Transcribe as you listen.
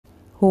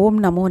ఓం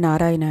నమో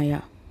నారాయణాయ.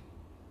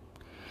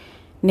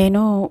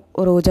 నేను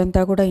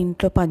రోజంతా కూడా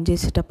ఇంట్లో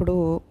పనిచేసేటప్పుడు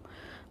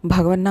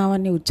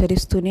భగవన్నామాన్ని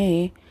ఉచ్చరిస్తూనే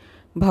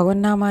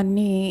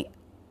భగవన్నామాన్ని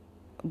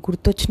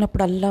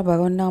గుర్తొచ్చినప్పుడల్లా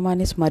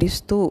భగవన్నామాన్ని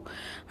స్మరిస్తూ,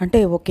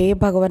 అంటే ఒకే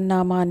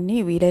భగవన్నామాన్ని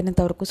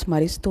వీలైనంత వరకు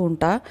స్మరిస్తూ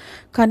ఉంటా.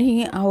 కానీ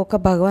ఆ ఒక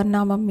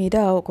భగవన్నామం మీద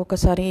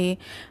ఒక్కొక్కసారి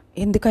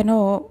ఎందుకనో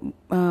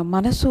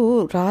మనసు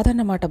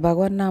రాదన్నమాట.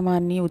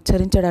 భగవన్నామాన్ని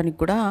ఉచ్చరించడానికి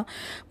కూడా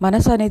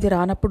మనసు అనేది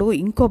రానప్పుడు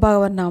ఇంకో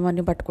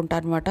భగవన్నామాన్ని పట్టుకుంటా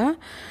అనమాట.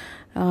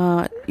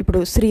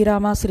 ఇప్పుడు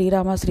శ్రీరామ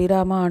శ్రీరామ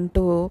శ్రీరామ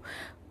అంటూ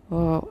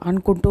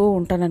అనుకుంటూ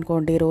ఉంటాను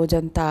అనుకోండి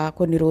రోజంతా,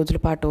 కొన్ని రోజుల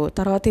పాటు.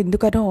 తర్వాత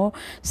ఎందుకనో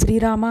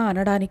శ్రీరామ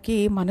అనడానికి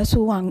మనసు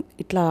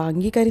ఇట్లా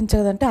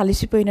అంగీకరించదంటే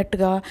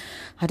అలసిపోయినట్టుగా,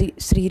 అది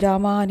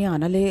శ్రీరామ అని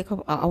అనలేక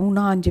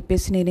అవునా అని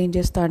చెప్పేసి నేనేం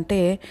చేస్తా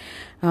అంటే,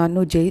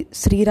 నువ్వు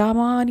శ్రీరామ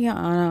అని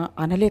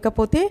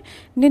అనలేకపోతే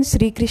నేను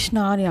శ్రీకృష్ణ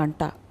అని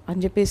అంటా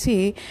అని చెప్పేసి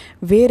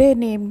వేరే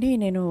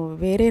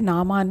వేరే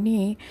నామాన్ని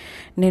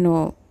నేను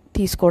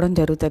తీసుకోవడం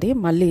జరుగుతుంది.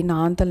 మళ్ళీ నా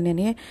అంతలు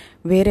నేనే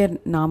వేరే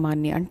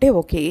నామాన్ని, అంటే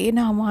ఒకే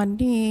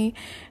నామాన్ని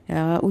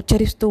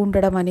ఉచ్చరిస్తూ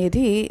ఉండడం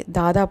అనేది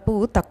దాదాపు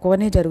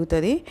తక్కువనే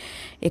జరుగుతుంది.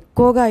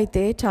 ఎక్కువగా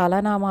అయితే చాలా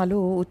నామాలు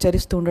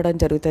ఉచ్చరిస్తూ ఉండడం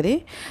జరుగుతుంది.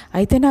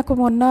 అయితే నాకు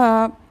మొన్న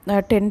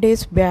 10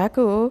 days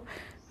బ్యాక్,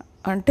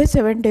 అంటే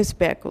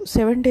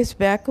 7 days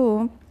బ్యాక్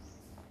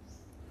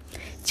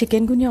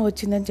చికెన్ గున్యా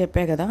వచ్చిందని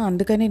చెప్పా కదా,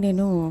 అందుకని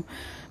నేను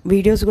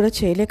వీడియోస్ కూడా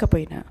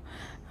చేయలేకపోయినా.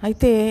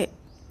 అయితే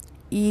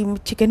ఈ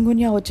చికెన్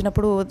గున్యా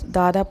వచ్చినప్పుడు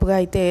దాదాపుగా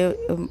అయితే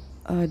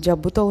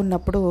జబ్బుతో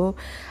ఉన్నప్పుడు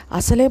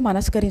అసలే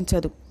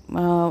మనస్కరించదు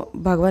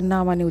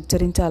భగవన్నామాన్ని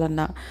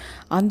ఉచ్చరించాలన్నా.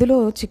 అందులో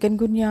చికెన్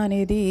గున్యా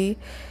అనేది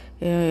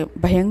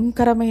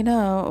భయంకరమైన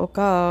ఒక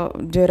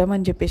జ్వరం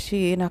అని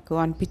చెప్పేసి నాకు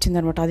అనిపించింది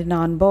అనమాట. అది నా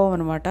అనుభవం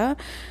అనమాట.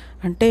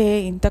 అంటే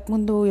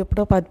ఇంతకుముందు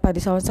ఎప్పుడో 10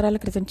 సంవత్సరాల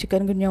క్రితం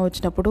చికెన్ గున్యా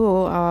వచ్చినప్పుడు,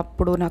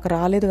 అప్పుడు నాకు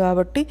రాలేదు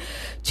కాబట్టి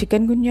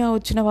చికెన్ గున్యా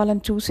వచ్చిన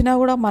వాళ్ళని చూసినా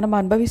కూడా మనం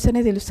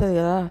అనుభవిస్తేనే తెలుస్తుంది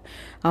కదా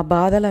ఆ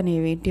బాధలు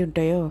అనేవి ఏంటి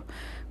ఉంటాయో.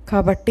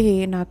 కాబట్టి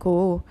నాకు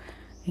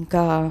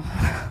ఇంకా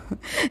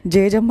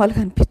జేజమ్మలు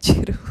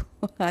కనిపించారు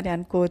అని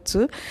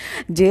అనుకోవచ్చు.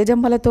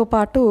 జేజమ్మలతో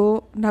పాటు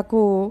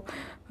నాకు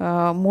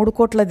 3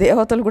 కోట్ల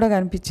దేవతలు కూడా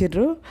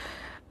కనిపించారు.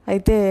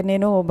 అయితే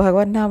నేను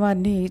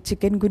భగవన్నామాన్ని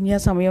చికెన్ గున్యా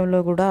సమయంలో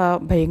కూడా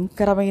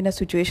భయంకరమైన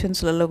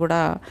సిచ్యువేషన్స్లలో కూడా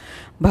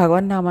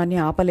భగవన్నామాన్ని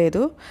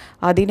ఆపలేదు.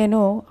 అది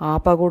నేను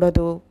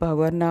ఆపకూడదు,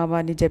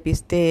 భగవన్నామాన్ని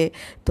జపిస్తే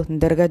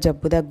తొందరగా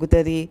జబ్బు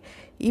తగ్గుతుంది,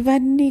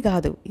 ఇవన్నీ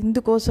కాదు.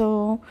 ఇందుకోసం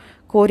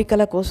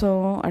కోరికల కోసం,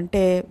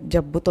 అంటే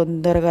జబ్బు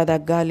తొందరగా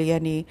తగ్గాలి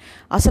అని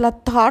అసలు ఆ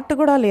థాట్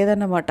కూడా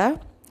లేదన్నమాట.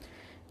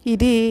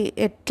 ఇది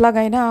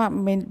ఎట్లాగైనా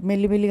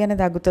మెల్లిమెల్లిగానే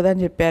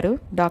తగ్గుతుందని చెప్పారు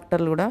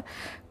డాక్టర్లు కూడా.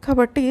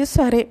 కాబట్టి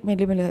సరే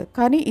మెల్లిమెల్లిగా,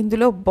 కానీ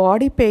ఇందులో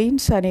బాడీ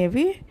పెయిన్స్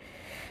అనేవి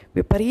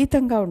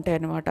విపరీతంగా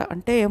ఉంటాయన్నమాట.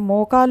 అంటే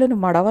మోకాళ్ళను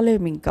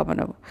మడవలేము, ఇంకా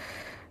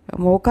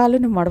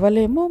మోకాళ్ళను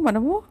మడవలేము,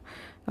 మనము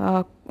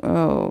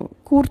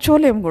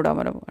కూర్చోలేము కూడా.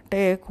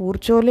 అంటే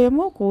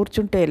కూర్చోలేము,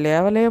 కూర్చుంటే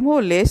లేవలేము,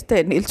 లేస్తే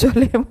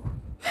నిల్చోలేము.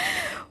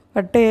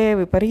 అంటే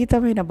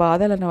విపరీతమైన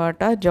బాధలు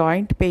అన్నమాట.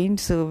 జాయింట్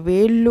పెయిన్స్,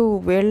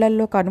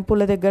 వేళ్ళల్లో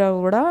కనుపుల దగ్గర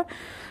కూడా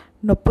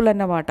నొప్పులు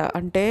అన్నమాట.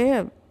 అంటే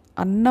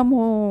అన్నాన్ని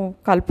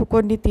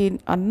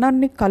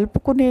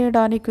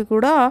కలుపుకునేడానికి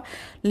కూడా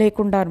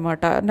లేకుండా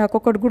అనమాట. నాకు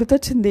ఒకటి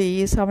గుర్తొచ్చింది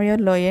ఈ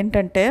సమయంలో.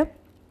 ఏంటంటే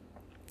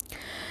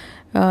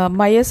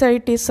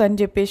మయోసైటిస్ అని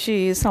చెప్పేసి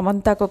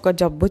సమంతకు ఒక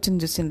జబ్బు వచ్చింది,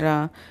 చూసిండ్రా?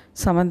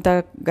 సమంత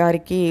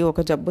గారికి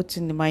ఒక జబ్బు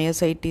వచ్చింది,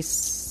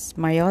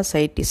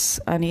 మయోసైటిస్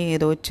అని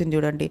ఏదో వచ్చింది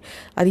చూడండి.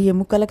 అది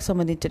ఎముకలకు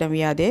సంబంధించిన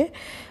వ్యాధే.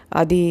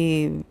 అది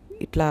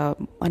ఇట్లా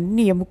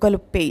అన్ని ఎముకలు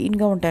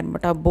పెయిన్గా ఉంటాయి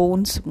అన్నమాట.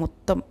 బోన్స్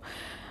మొత్తం,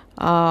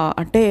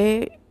 అంటే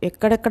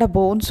ఎక్కడెక్కడ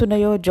బోన్స్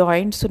ఉన్నాయో,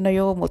 జాయింట్స్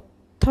ఉన్నాయో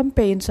మొత్తం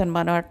పెయిన్స్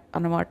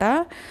అన్నమాట.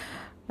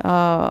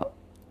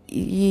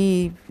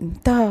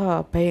 ఇంత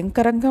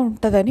భయంకరంగా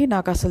ఉంటుందని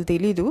నాకు అసలు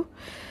తెలీదు.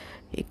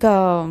 ఇక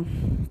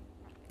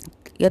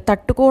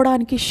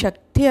తట్టుకోవడానికి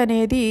శక్తి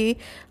అనేది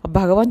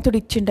భగవంతుడు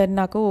ఇచ్చిండని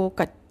నాకు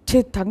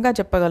ఖచ్చితంగా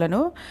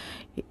చెప్పగలను.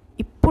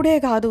 ఇప్పుడే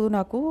కాదు,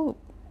 నాకు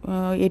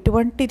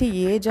ఎటువంటిది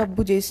ఏ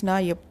జబ్బు చేసినా,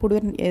 ఎప్పుడు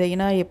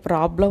ఏదైనా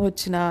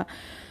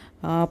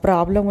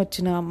ప్రాబ్లం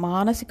వచ్చినా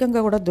మానసికంగా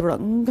కూడా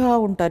దృఢంగా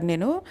ఉంటాను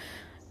నేను.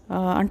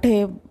 అంటే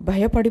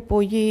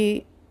భయపడిపోయి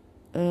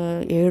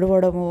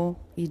ఏడవడము,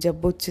 ఈ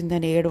జబ్బు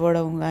వచ్చిందని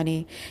ఏడవడం కానీ,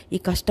 ఈ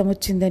కష్టం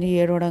వచ్చిందని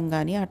ఏడవడం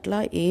కానీ అట్లా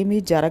ఏమీ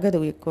జరగదు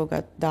ఎక్కువగా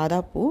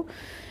దాదాపు.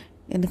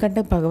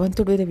 ఎందుకంటే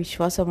భగవంతుడి మీద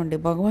విశ్వాసం అండి.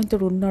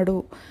 భగవంతుడు ఉన్నాడు,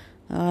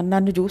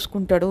 నన్ను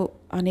చూసుకుంటాడు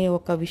అనే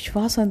ఒక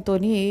విశ్వాసంతో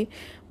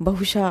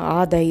బహుశా ఆ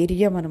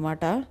ధైర్యం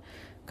అనమాట.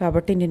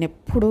 కాబట్టి నేను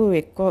ఎప్పుడూ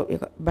ఎక్కువ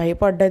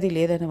భయపడ్డది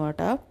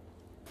లేదనమాట.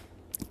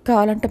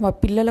 కావాలంటే మా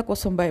పిల్లల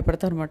కోసం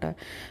భయపడతాను అనమాట.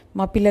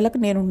 మా పిల్లలకు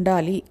నేను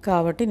ఉండాలి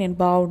కాబట్టి నేను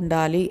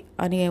బాగుండాలి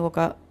అనే ఒక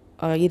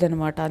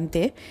ఇదనమాట,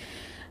 అంతే.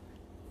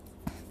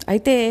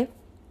 అయితే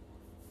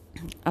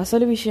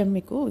అసలు విషయం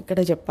మీకు ఇక్కడ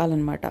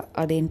చెప్పాలన్నమాట.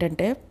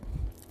 అదేంటంటే,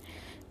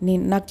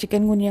 నాకు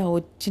చికెన్ గున్యా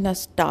వచ్చిన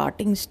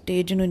స్టార్టింగ్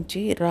స్టేజ్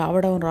నుంచి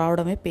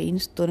రావడమే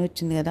పెయిన్స్తోనే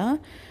వచ్చింది కదా.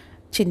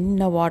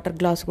 చిన్న వాటర్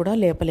గ్లాస్ కూడా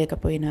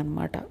లేపలేకపోయినా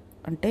అనమాట.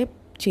 అంటే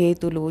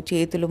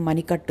చేతులు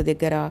మణికట్టు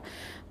దగ్గర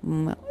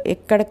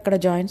ఎక్కడెక్కడ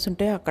జాయింట్స్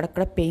ఉంటాయో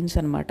అక్కడక్కడ పెయిన్స్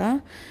అనమాట.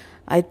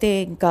 అయితే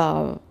ఇంకా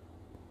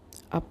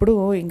అప్పుడు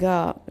ఇంకా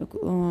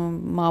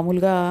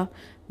మామూలుగా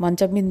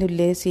మంచం మీద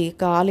లేసి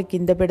కాలు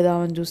కింద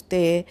పెడదామని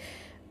చూస్తే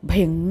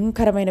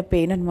భయంకరమైన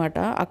పెయిన్ అనమాట.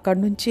 అక్కడి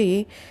నుంచి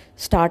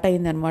స్టార్ట్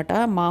అయిందనమాట.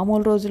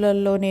 మామూలు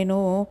రోజులలో నేను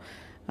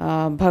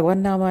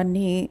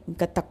భగవన్నామాన్ని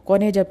ఇంకా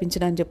తక్కువనే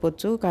జపించిన అని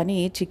చెప్పొచ్చు. కానీ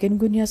చికెన్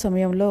గున్యా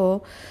సమయంలో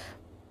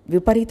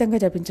విపరీతంగా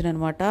జపించిన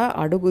అనమాట.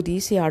 అడుగు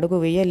తీసి అడుగు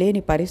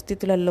వేయలేని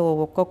పరిస్థితులలో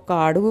ఒక్కొక్క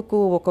అడుగుకు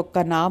ఒక్కొక్క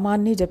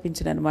నామాన్ని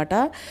జపించిన అనమాట.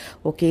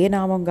 ఒకే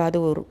నామం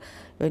కాదు,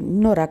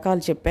 ఎన్నో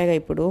రకాలు చెప్పాగా.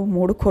 ఇప్పుడు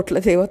 3 కోట్ల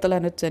దేవతలు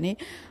అనొచ్చని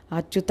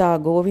అచ్యుత,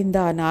 గోవింద,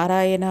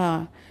 నారాయణ,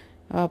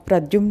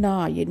 ప్రద్యుమ్న,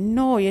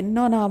 ఎన్నో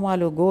ఎన్నో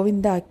నామాలు,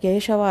 గోవింద,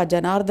 కేశవ,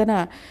 జనార్దన.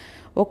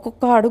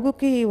 ఒక్కొక్క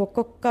అడుగుకి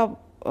ఒక్కొక్క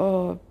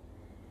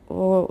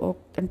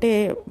అంటే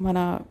మన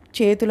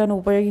చేతులను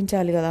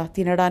ఉపయోగించాలి కదా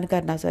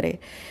తినడానికన్నా సరే.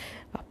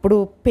 అప్పుడు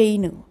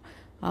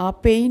ఆ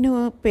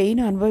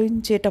పెయిన్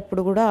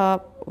అనుభవించేటప్పుడు కూడా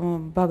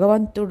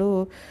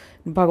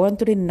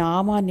భగవంతుడి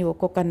నామాన్ని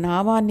ఒక్కొక్క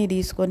నామాన్ని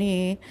తీసుకొని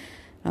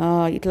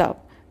ఇట్లా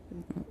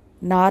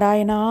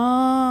నారాయణ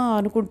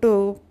అనుకుంటూ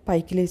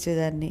పైకి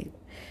లేచేదాన్ని.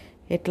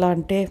 ఎట్లా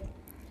అంటే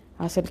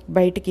అసలు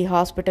బయటికి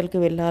హాస్పిటల్కి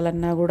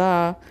వెళ్ళాలన్నా కూడా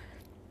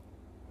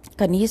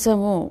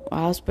కనీసము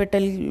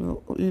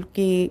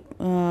హాస్పిటల్కి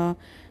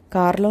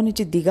కారులో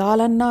నుంచి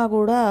దిగాలన్నా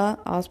కూడా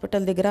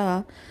హాస్పిటల్ దగ్గర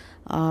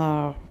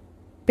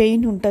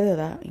పెయిన్ ఉంటుంది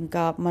కదా.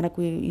 ఇంకా మనకు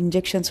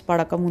ఇంజెక్షన్స్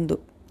పడకముందు,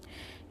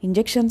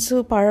 ఇంజెక్షన్స్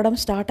పడడం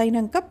స్టార్ట్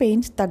అయినాక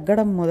పెయిన్స్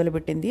తగ్గడం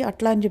మొదలుపెట్టింది.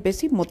 అట్లా అని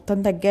చెప్పేసి మొత్తం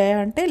తగ్గాయా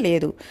అంటే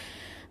లేదు.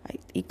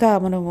 ఇక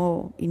మనము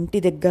ఇంటి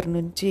దగ్గర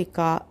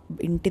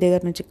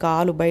నుంచి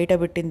కాలు బయట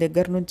పెట్టిన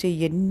దగ్గర నుంచి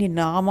ఎన్ని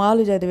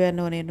నామాలు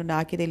చదివానో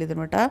నాకే తెలియదు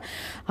అనమాట.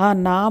 ఆ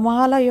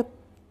నామాల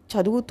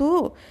చదువుతూ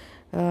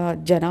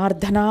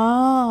జనార్దన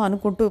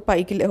అనుకుంటూ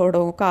పైకి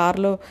లేవడం,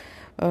 కారులో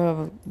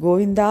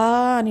గోవిందా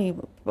అని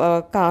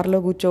కారులో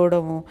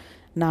కూర్చోవడము,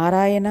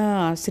 నారాయణ,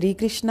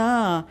 శ్రీకృష్ణ,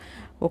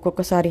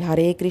 ఒక్కొక్కసారి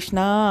హరే కృష్ణ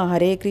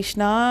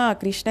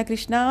కృష్ణ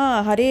కృష్ణ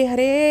హరే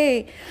హరే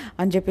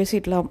అని చెప్పేసి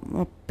ఇట్లా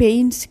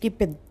పెయిన్స్కి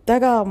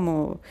పెద్దగా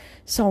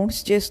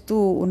సౌండ్స్ చేస్తూ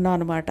ఉన్నా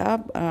అనమాట.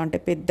 అంటే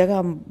పెద్దగా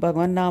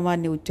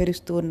భగవన్నామాన్ని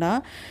ఉచ్చరిస్తూ ఉన్న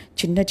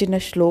చిన్న చిన్న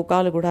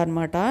శ్లోకాలు కూడా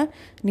అనమాట.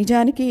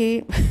 నిజానికి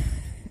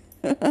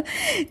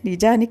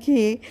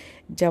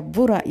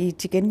ఈ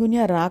చికెన్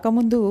గున్యా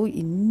రాకముందు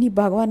ఇన్ని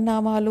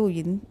భగవన్నామాలు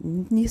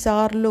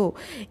ఇన్నిసార్లు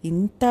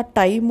ఇంత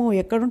టైము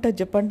ఎక్కడుంటుంది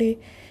చెప్పండి.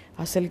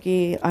 అసలుకి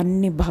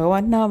అన్ని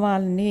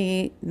భగవన్నామాలని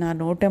నా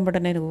నోటెంబట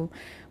నేను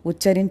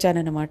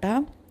ఉచ్చరించానన్నమాట.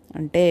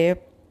 అంటే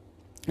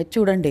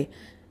చూడండి,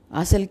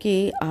 అసలుకి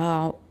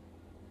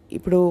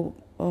ఇప్పుడు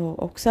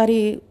ఒకసారి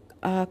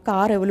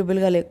కార్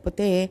అవైలబుల్గా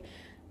లేకపోతే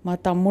మా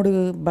తమ్ముడు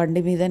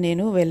బండి మీద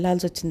నేను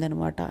వెళ్ళాల్సి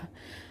వచ్చిందనమాట.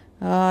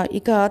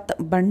 ఇక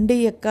బండి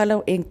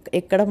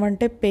ఎక్కడం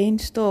అంటే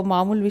పెయిన్స్తో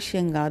మామూలు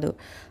విషయం కాదు.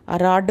 ఆ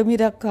రాడ్డు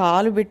మీద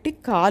కాలు పెట్టి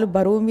కాలు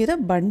బరువు మీద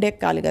బండి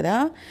ఎక్కాలి కదా.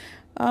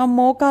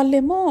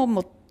 మోకాళ్ళేమో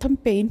మొత్తం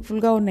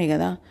పెయిన్ఫుల్గా ఉన్నాయి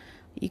కదా.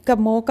 ఇక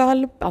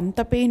మోకాళ్ళు అంత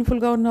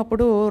పెయిన్ఫుల్గా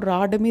ఉన్నప్పుడు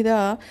రాడ్డు మీద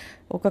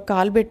ఒక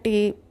కాలు పెట్టి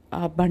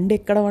ఆ బండి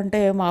ఎక్కడం అంటే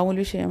మామూలు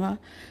విషయమా?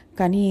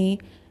 కానీ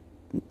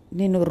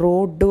నేను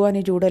రోడ్డు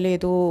అని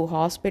చూడలేదు,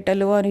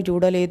 హాస్పిటల్ అని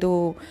చూడలేదు,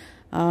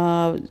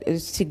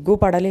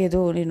 సిగ్గుపడలేదు.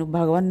 నేను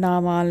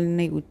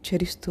భగవన్నామాలని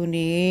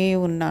ఉచ్చరిస్తూనే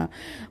ఉన్నా.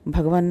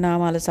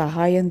 భగవన్నామాల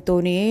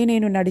సహాయంతోనే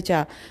నేను నడిచా.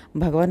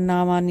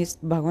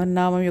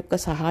 భగవన్నామం యొక్క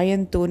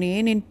సహాయంతోనే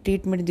నేను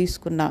ట్రీట్మెంట్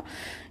తీసుకున్నా.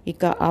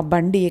 ఇక ఆ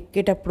బండి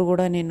ఎక్కేటప్పుడు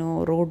కూడా నేను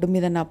రోడ్డు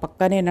మీద నా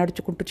పక్కనే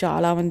నడుచుకుంటూ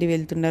చాలామంది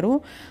వెళ్తున్నారు,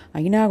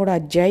 అయినా కూడా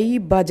జై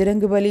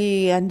బజరంగ్ బలి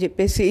అని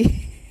చెప్పేసి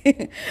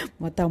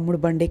మా తమ్ముడు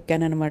బండి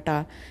ఎక్కానమాట.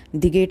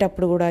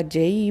 దిగేటప్పుడు కూడా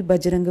జై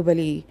బజరంగ్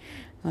బలి,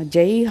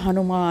 జై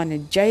హనుమాన్,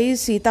 జై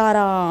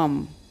సీతారాం,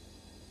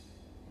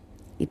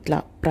 ఇట్లా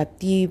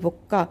ప్రతి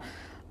ఒక్క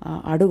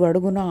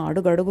అడుగడుగున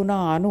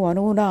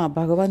అణువున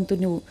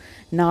భగవంతుని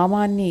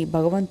నామాన్ని,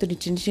 భగవంతుని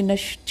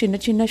చిన్న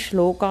చిన్న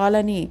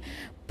శ్లోకాలని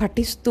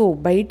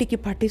బయటికి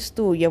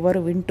పఠిస్తూ ఎవరు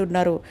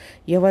వింటున్నారు,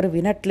 ఎవరు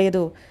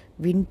వినట్లేదు,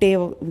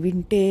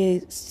 వింటే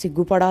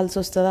సిగ్గుపడాల్సి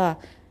వస్తుందా?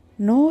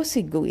 నో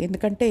సిగ్గు,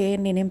 ఎందుకంటే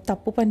నేనేం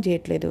తప్పు పని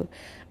చేయట్లేదు,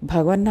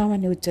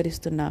 భగవన్నామాన్ని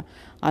ఉచ్చరిస్తున్నా.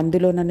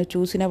 అందులో నన్ను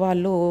చూసిన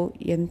వాళ్ళు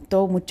ఎంతో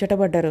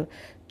ముచ్చటపడ్డారు.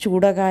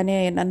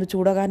 నన్ను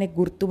చూడగానే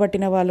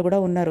గుర్తుపట్టిన వాళ్ళు కూడా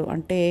ఉన్నారు.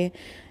 అంటే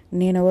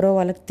నేనెవరో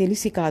వాళ్ళకి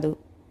తెలిసి కాదు,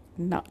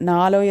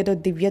 నాలో ఏదో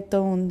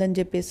దివ్యత్వం ఉందని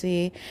చెప్పేసి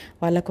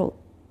వాళ్ళకు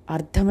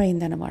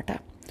అర్థమైందనమాట.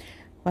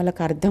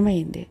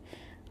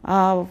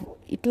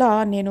 ఇట్లా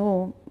నేను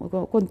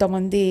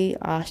కొంతమంది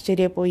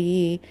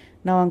ఆశ్చర్యపోయి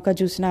నా వంక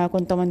చూసిన,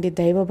 కొంతమంది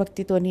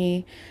దైవభక్తితోని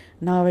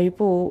నా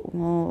వైపు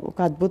ఒక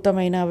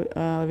అద్భుతమైన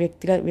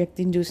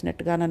వ్యక్తిని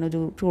చూసినట్టుగా నన్ను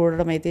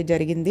చూడడం అయితే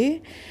జరిగింది.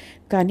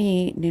 కానీ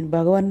నేను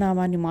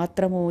భగవన్నామాన్ని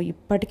మాత్రము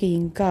ఇప్పటికీ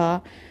ఇంకా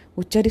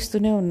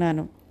ఉచ్చరిస్తూనే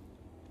ఉన్నాను.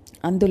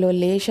 అందులో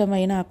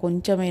లేశమైన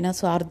కొంచెమైన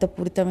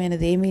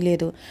స్వార్థపూరితమైనది ఏమీ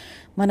లేదు.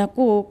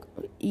 మనకు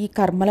ఈ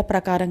కర్మల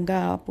ప్రకారంగా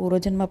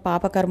పూర్వజన్మ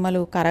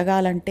పాపకర్మలు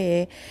కరగాలంటే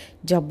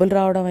జబ్బులు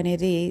రావడం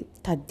అనేది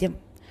తథ్యం.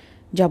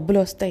 జబ్బులు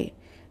వస్తాయి.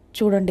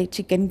 చూడండి,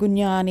 చికెన్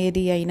గున్యా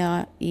అనేది అయినా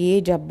ఏ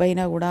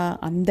జబ్బైనా కూడా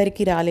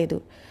అందరికీ రాలేదు,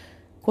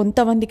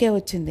 కొంతమందికే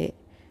వచ్చింది.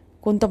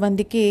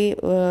 కొంతమందికి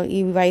ఈ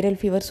వైరల్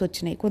ఫీవర్స్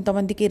వచ్చినాయి,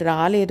 కొంతమందికి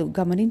రాలేదు.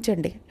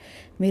 గమనించండి,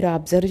 మీరు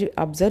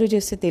అబ్జర్వ్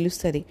చేస్తే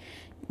తెలుస్తుంది.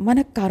 మన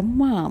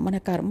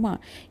కర్మ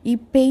ఈ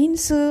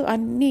పెయిన్స్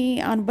అన్నీ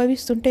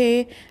అనుభవిస్తుంటే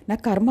నా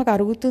కర్మ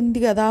కరుగుతుంది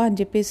కదా అని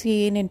చెప్పేసి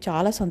నేను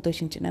చాలా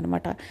సంతోషించాను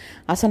అనమాట.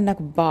 అసలు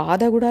నాకు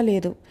బాధ కూడా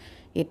లేదు.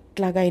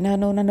 ఎట్లాగైనా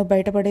నువ్వు నన్ను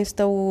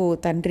బయటపడేస్తావు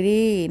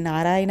తండ్రి,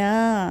 నారాయణ,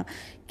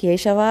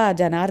 కేశవ,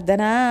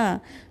 జనార్దన,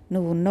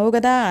 నువ్వు ఉన్నావు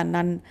కదా,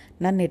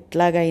 నన్ను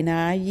ఎట్లాగైనా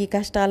ఈ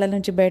కష్టాల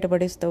నుంచి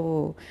బయటపడేస్తావు.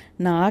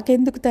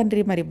 నాకెందుకు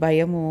తండ్రి మరి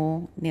భయము?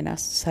 నేను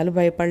అస్సలు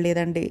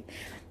భయపడలేదండి,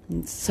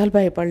 అస్సలు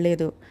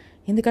భయపడలేదు.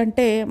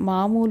 ఎందుకంటే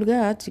మామూలుగా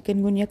చికెన్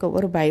గున్యాకు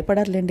ఎవరు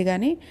భయపడర్లేండి,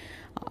 కానీ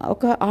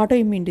ఒక ఆటో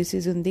ఇమ్యూన్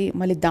డిసీజ్ ఉంది,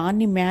 మళ్ళీ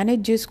దాన్ని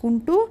మేనేజ్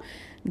చేసుకుంటూ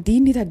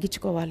దీన్ని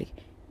తగ్గించుకోవాలి,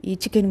 ఈ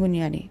చికెన్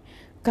గున్యాని.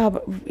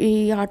 ఈ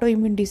ఆటో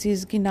ఇమ్యూన్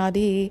డిసీజ్కి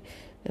నాది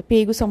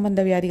పేగు సంబంధ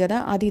వ్యాధి కదా,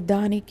 అది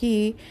దానికి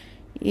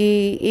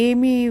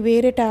ఏమీ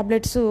వేరే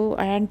ట్యాబ్లెట్స్,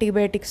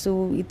 యాంటీబయాటిక్స్,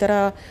 ఇతర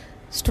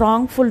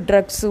స్ట్రాంగ్ఫుల్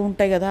డ్రగ్స్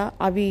ఉంటాయి కదా,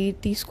 అవి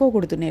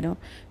తీసుకోకూడదు. నేను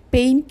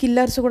పెయిన్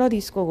కిల్లర్స్ కూడా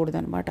తీసుకోకూడదు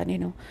అనమాట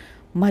నేను.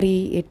 మరి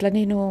ఎట్లా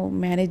నేను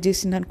మేనేజ్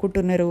చేసింది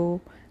అనుకుంటున్నారు?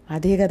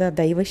 అదే కదా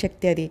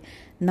దైవశక్తి. అది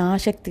నా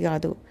శక్తి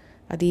కాదు,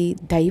 అది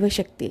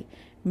దైవశక్తి.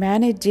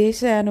 మేనేజ్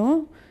చేశాను.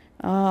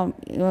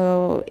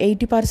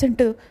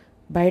 80%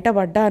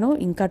 బయటపడ్డాను,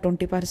 ఇంకా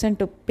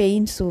 20%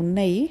 పెయిన్స్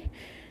ఉన్నాయి.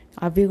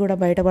 అవి కూడా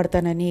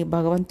బయటపడతానని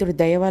భగవంతుడి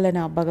దయ వలన,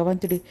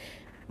 భగవంతుడి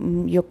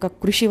యొక్క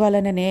కృషి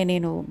వలననే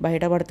నేను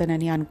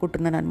బయటపడతానని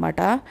అనుకుంటున్నాను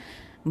అనమాట.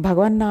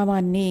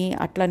 భగవన్నామాన్ని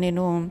అట్లా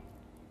నేను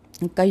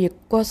ఇంకా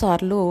ఎక్కువ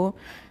సార్లు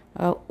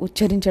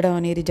ఉచ్చరించడం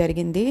అనేది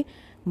జరిగింది.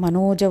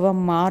 మనోజవం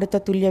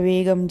మారుతతుల్య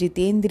వేగం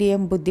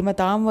జితేంద్రియం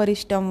బుద్ధిమతాం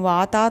వరిష్టం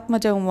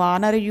వాతాత్మజం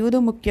వానరయూధ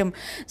ముఖ్యం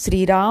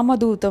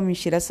శ్రీరామదూతం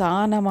శిరసా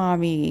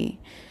నమామి.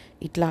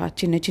 ఇట్లా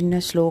చిన్న చిన్న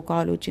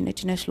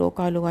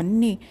శ్లోకాలు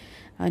అన్నీ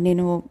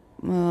నేను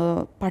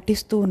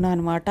పఠిస్తూ ఉన్నాను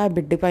అనమాట.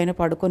 బిడ్డ పైన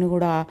పడుకొని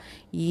కూడా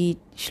ఈ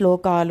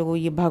శ్లోకాలు,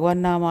 ఈ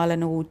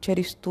భగవన్నామాలను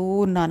ఉచ్చరిస్తూ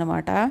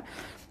ఉన్నానమాట.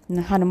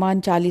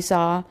 హనుమాన్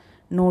చాలీసా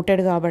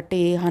నోటెడ్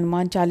కాబట్టి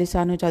హనుమాన్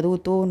చాలీసాను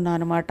చదువుతూ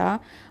ఉన్నానమాట.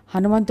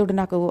 హనుమంతుడు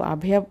నాకు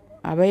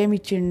అభయం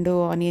ఇచ్చిండు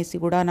అనేసి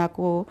కూడా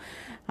నాకు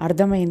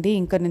అర్థమైంది.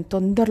 ఇంకా నేను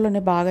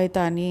తొందరలోనే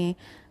బాగైతా అని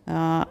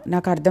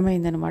నాకు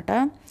అర్థమైందనమాట.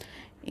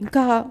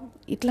 ఇంకా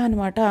ఇట్లా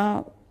అనమాట,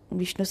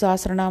 విష్ణు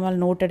సహస్రనామాలు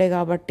నోటెడే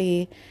కాబట్టి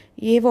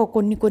ఏవో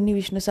కొన్ని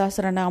విష్ణు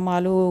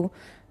సహస్రనామాలు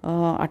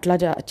అట్లా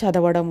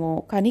చదవడము,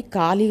 కానీ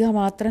ఖాళీగా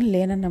మాత్రం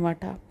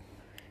లేనన్నమాట.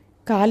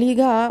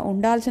 ఖాళీగా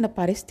ఉండాల్సిన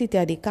పరిస్థితి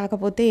అది.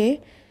 కాకపోతే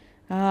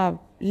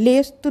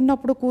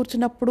లేస్తున్నప్పుడు,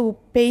 కూర్చున్నప్పుడు,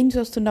 పెయిన్స్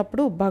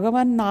వస్తున్నప్పుడు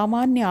భగవన్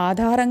నామాన్ని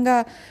ఆధారంగా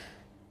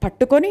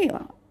పట్టుకొని,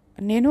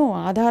 నేను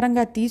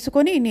ఆధారంగా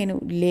తీసుకొని నేను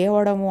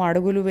లేవడము,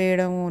 అడుగులు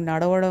వేయడము,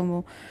 నడవడము,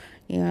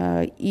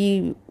 ఈ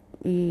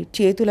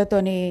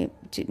చేతులతోనే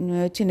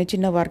చిన్న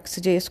చిన్న వర్క్స్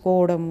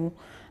చేసుకోవడము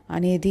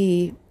అనేది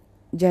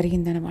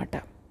జరిగిందనమాట.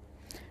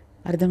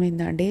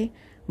 అర్థమైందా అండి?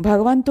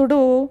 భగవంతుడు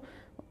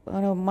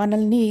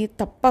మనల్ని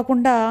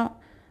తప్పకుండా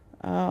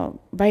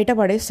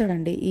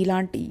బయటపడేస్తాడండి.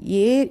 ఇలాంటి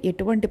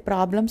ఎటువంటి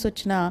ప్రాబ్లమ్స్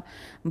వచ్చినా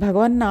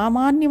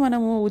భగవన్నామాన్ని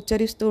మనము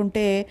ఉచ్చరిస్తూ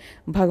ఉంటే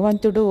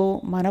భగవంతుడు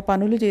మన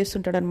పనులు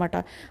చేస్తుంటాడనమాట.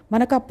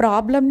 మనకు ఆ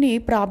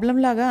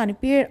ప్రాబ్లంలాగా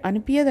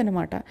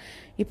అనిపించదనమాట.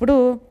 ఇప్పుడు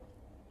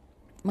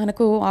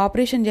మనకు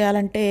ఆపరేషన్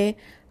చేయాలంటే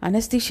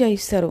అనస్థీషియా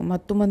ఇస్తారు,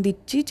 మత్తు మంది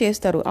ఇచ్చి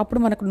చేస్తారు. అప్పుడు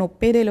మనకు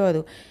నొప్పే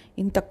తెలియదు,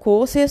 ఇంత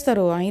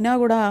కోసేస్తారు, అయినా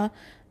కూడా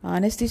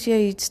అనస్థీషియా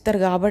ఇస్తారు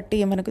కాబట్టి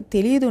మనకు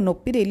తెలియదు,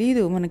 నొప్పి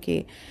తెలియదు మనకి.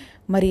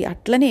 మరి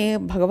అట్లనే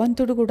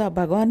భగవంతుడు కూడా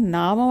భగవన్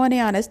నామం అనే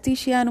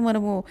అనస్థీషియాను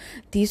మనము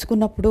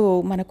తీసుకున్నప్పుడు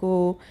మనకు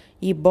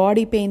ఈ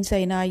బాడీ పెయిన్స్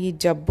అయినా, ఈ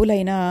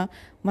జబ్బులైనా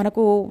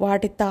మనకు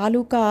వాటి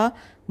తాలూకా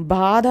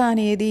బాధ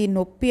అనేది,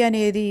 నొప్పి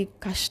అనేది,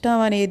 కష్టం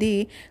అనేది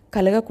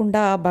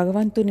కలగకుండా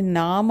భగవంతుని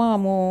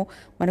నామము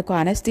మనకు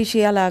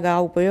అనస్థీషియా లాగా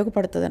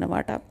ఉపయోగపడుతుంది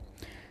అన్నమాట.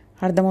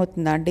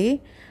 అర్థమవుతుందా అండి?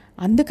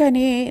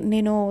 అందుకని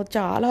నేను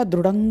చాలా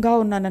దృఢంగా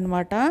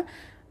ఉన్నానన్నమాట.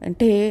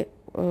 అంటే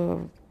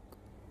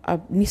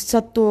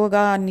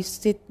నిస్సత్తువగా,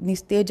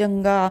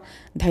 నిస్తేజంగా,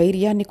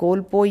 ధైర్యాన్ని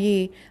కోల్పోయి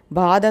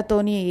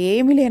బాధతోని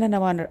ఏమీ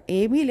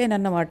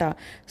లేనన్నమాట.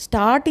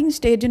 స్టార్టింగ్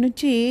స్టేజ్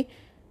నుంచి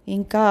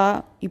ఇంకా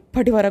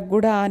ఇప్పటి వరకు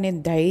కూడా నేను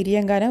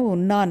ధైర్యంగానే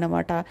ఉన్నా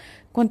అన్నమాట.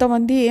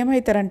 కొంతమంది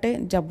ఏమవుతారంటే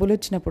జబ్బులు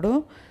వచ్చినప్పుడు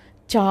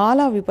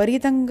చాలా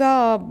విపరీతంగా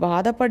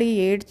బాధపడి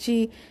ఏడ్చి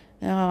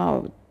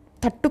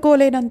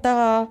తట్టుకోలేనంత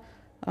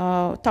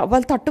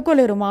వాళ్ళు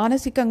తట్టుకోలేరు,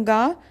 మానసికంగా,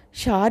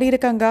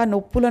 శారీరకంగా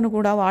నొప్పులను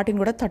కూడా, వాటిని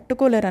కూడా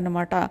తట్టుకోలేరు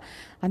అన్నమాట.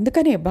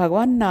 అందుకని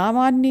భగవాన్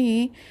నామాన్ని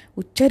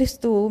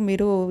ఉచ్చరిస్తూ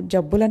మీరు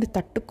జబ్బులను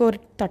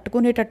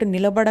తట్టుకునేటట్టు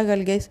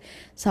నిలబడగలిగే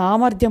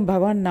సామర్థ్యం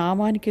భగవాన్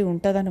నామానికి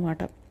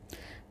ఉంటుందన్నమాట.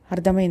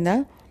 అర్థమైందా?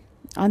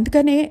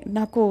 అందుకనే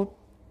నాకు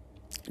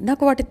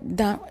వాటి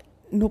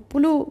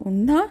నొప్పులు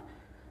ఉన్నా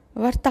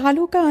వాటి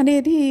తాలూకా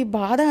అనేది,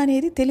 బాధ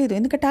అనేది తెలియదు.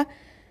 ఎందుకంటే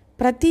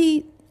ప్రతి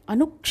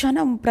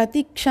అనుక్షణం,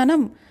 ప్రతి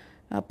క్షణం,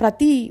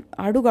 ప్రతి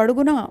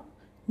అడుగున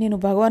నేను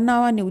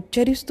భగవన్నామాన్ని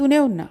ఉచ్చరిస్తూనే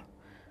ఉన్నా.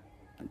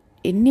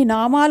 ఎన్ని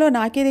నామాలో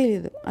నాకే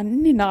తెలియదు.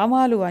 అన్ని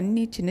నామాలు,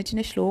 అన్ని చిన్న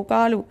చిన్న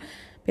శ్లోకాలు,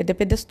 పెద్ద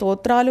పెద్ద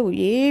స్తోత్రాలు,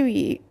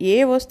 ఏ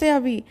వస్తే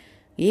అవి,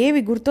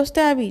 ఏవి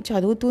గుర్తొస్తే అవి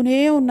చదువుతూనే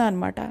ఉన్నా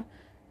అనమాట.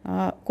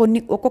 కొన్ని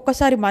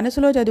ఒక్కొక్కసారి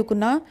మనసులో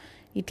చదువుకున్నా,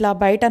 ఇట్లా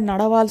బయట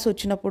నడవాల్సి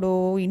వచ్చినప్పుడు,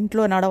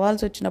 ఇంట్లో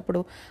నడవాల్సి వచ్చినప్పుడు,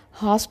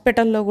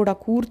 హాస్పిటల్లో కూడా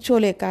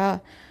కూర్చోలేక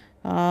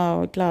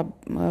ఇట్లా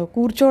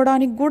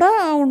కూర్చోవడానికి కూడా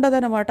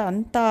ఉండదన్నమాట,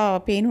 అంత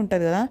పెయిన్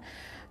ఉంటుంది కదా.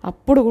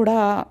 అప్పుడు కూడా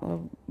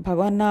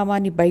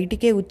భగవన్నామాన్ని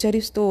బయటికే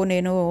ఉచ్చరిస్తూ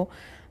నేను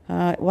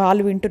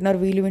వాళ్ళు వింటున్నారు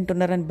వీళ్ళు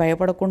వింటున్నారు అని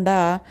భయపడకుండా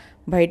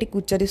బయటికి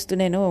ఉచ్చరిస్తూ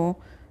నేను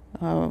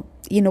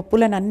ఈ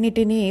నొప్పులను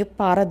అన్నిటినీ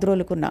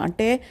పారద్రోలుకున్నా.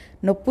 అంటే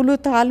నొప్పులు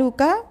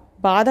తాలూకా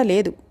బాధ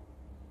లేదు,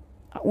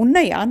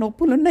 ఉన్నాయి, ఆ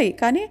నొప్పులు ఉన్నాయి,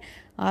 కానీ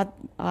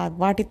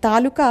వాటి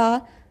తాలూకా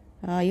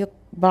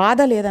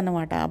బాధ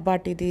లేదన్నమాట.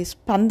 వాటిది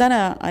స్పందన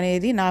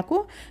అనేది నాకు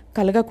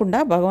కలగకుండా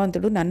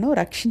భగవంతుడు నన్ను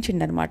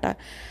రక్షించిండనమాట.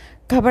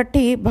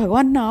 కాబట్టి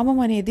భగవన్ నామం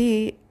అనేది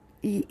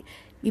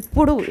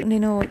ఇప్పుడు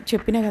నేను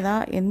చెప్పిన కదా,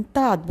 ఎంత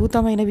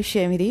అద్భుతమైన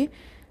విషయం ఇది.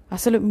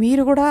 అసలు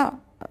మీరు కూడా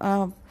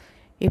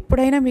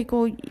ఎప్పుడైనా మీకు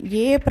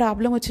ఏ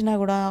ప్రాబ్లం వచ్చినా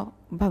కూడా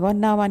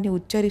భగవన్నామాన్ని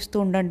ఉచ్చరిస్తూ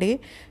ఉండండి.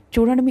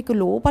 చూడండి, మీకు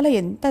లోపల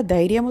ఎంత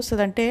ధైర్యం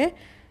వస్తుందంటే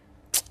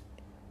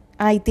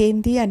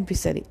అయితేంది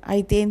అనిపిస్తుంది.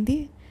 అయితేంది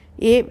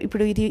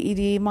ఇప్పుడు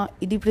ఇది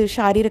ఇప్పుడు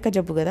శారీరక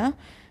జబ్బు కదా,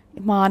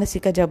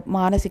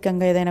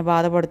 మానసికంగా ఏదైనా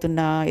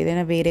బాధపడుతున్నా,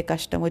 ఏదైనా వేరే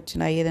కష్టం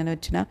వచ్చినా, ఏదైనా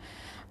వచ్చినా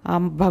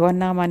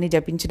భగవన్నామాన్ని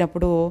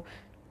జపించినప్పుడు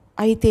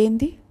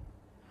అయితేంది,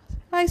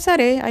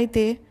 సరే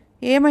అయితే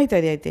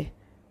ఏమవుతుంది, అయితే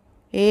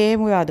ఏం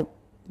కాదు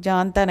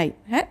జాంతానై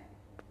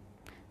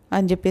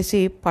అని చెప్పేసి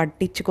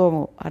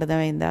పట్టించుకోము.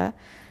 అర్థమైందా?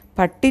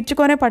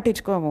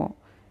 పట్టించుకోము.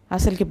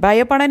 అసలుకి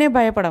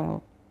భయపడము.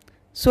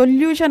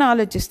 సొల్యూషన్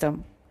ఆలోచిస్తాం.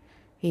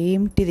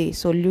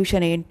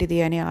 సొల్యూషన్ ఏంటిది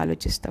అని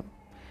ఆలోచిస్తాం.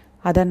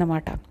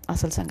 అదన్నమాట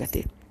అసలు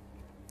సంగతి.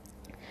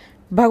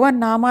 భగవన్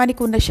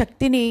నామానికి ఉన్న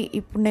శక్తిని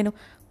ఇప్పుడు నేను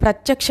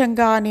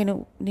ప్రత్యక్షంగా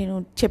నేను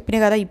చెప్పిన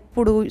కదా,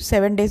 ఇప్పుడు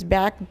 7 days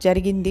బ్యాక్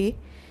జరిగింది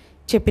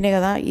చెప్పిన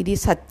కదా, ఇది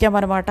సత్యం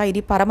అనమాట.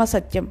 ఇది పరమ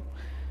సత్యం.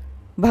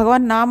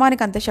 భగవన్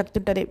నామానికి అంత శక్తి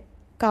ఉంటుంది.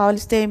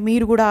 కావలిస్తే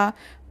మీరు కూడా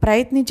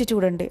ప్రయత్నించి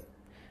చూడండి.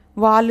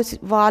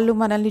 వాళ్ళు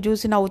మనల్ని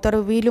చూసి నవ్వుతారు,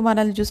 వీళ్ళు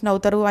మనల్ని చూసి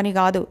నవ్వుతారు అని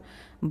కాదు.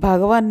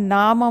 భగవన్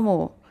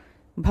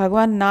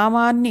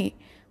నామాన్ని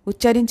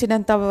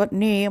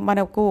ఉచ్చరించినంతని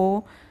మనకు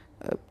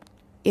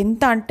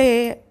ఎంత అంటే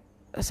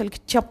అసలుకి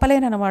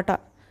చెప్పలేనమాట.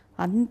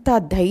 అంత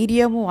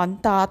ధైర్యము,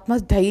 అంత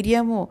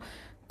ఆత్మధైర్యము,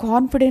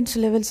 కాన్ఫిడెన్స్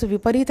లెవెల్స్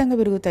విపరీతంగా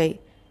పెరుగుతాయి.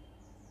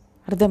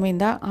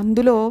 అర్థమైందా?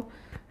 అందులో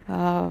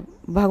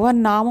భగవన్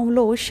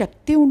నామంలో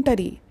శక్తి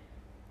ఉంటుంది,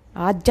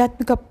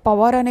 ఆధ్యాత్మిక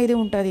పవర్ అనేది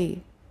ఉంటుంది.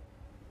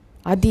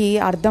 అది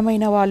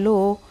అర్థమైన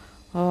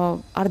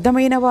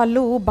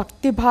వాళ్ళు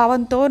భక్తి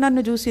భావంతో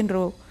నన్ను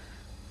చూసిండ్రు,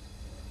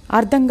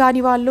 అర్థం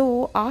కాని వాళ్ళు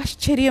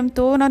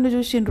ఆశ్చర్యంతో నన్ను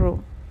చూసిండ్రు.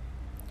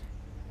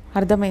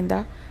 అర్థమైందా?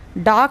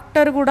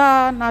 డాక్టర్ కూడా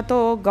నాతో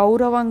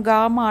గౌరవంగా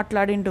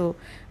మాట్లాడిండు,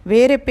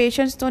 వేరే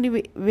పేషెంట్స్తోని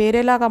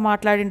వేరేలాగా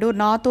మాట్లాడిండు,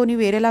 నాతోని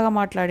వేరేలాగా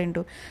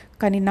మాట్లాడిండు.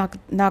 కానీ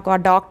నాకు ఆ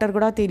డాక్టర్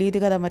కూడా తెలియదు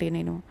కదా, మరి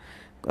నేను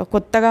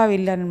కొత్తగా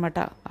వెళ్ళాను అనమాట,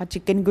 ఆ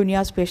చికెన్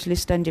గున్యా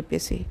స్పెషలిస్ట్ అని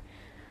చెప్పేసి.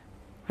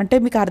 అంటే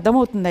మీకు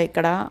అర్థమవుతుందా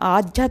ఇక్కడ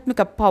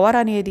ఆధ్యాత్మిక పవర్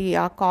అనేది,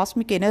 ఆ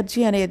కాస్మిక్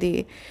ఎనర్జీ అనేది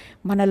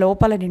మన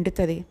లోపల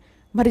నిండుతుంది.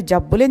 మరి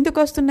జబ్బులు ఎందుకు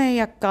వస్తున్నాయి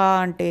అక్క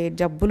అంటే,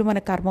 జబ్బులు మన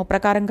కర్మ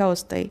ప్రకారంగా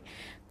వస్తాయి.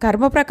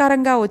 కర్మ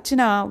ప్రకారంగా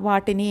వచ్చిన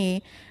వాటిని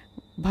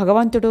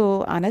భగవంతుడు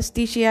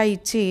అనస్థీషియా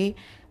ఇచ్చి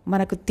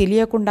మనకు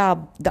తెలియకుండా,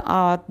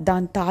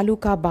 దాని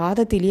తాలూకా బాధ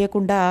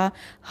తెలియకుండా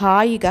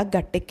హాయిగా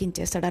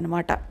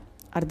గట్టెక్కించేస్తాడనమాట.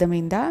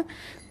 అర్థమైందా?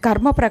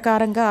 కర్మ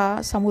ప్రకారంగా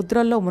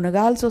సముద్రంలో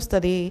మునగాల్సి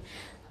వస్తుంది.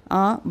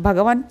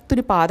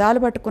 భగవంతుని పాదాలు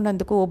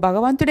పట్టుకున్నందుకు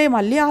భగవంతుడే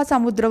మళ్ళీ ఆ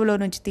సముద్రంలో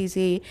నుంచి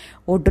తీసి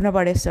ఒడ్డున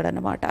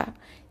పడేస్తాడనమాట.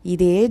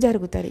 ఇదే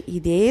జరుగుతుంది,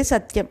 ఇదే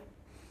సత్యం.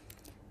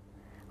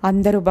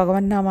 అందరూ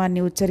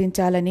భగవన్నామాన్ని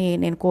ఉచ్చరించాలని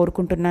నేను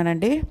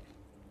కోరుకుంటున్నానండి.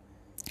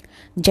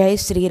 జై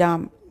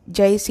శ్రీరామ్,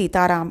 జై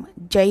సీతారాం,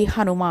 జై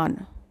హనుమాన్.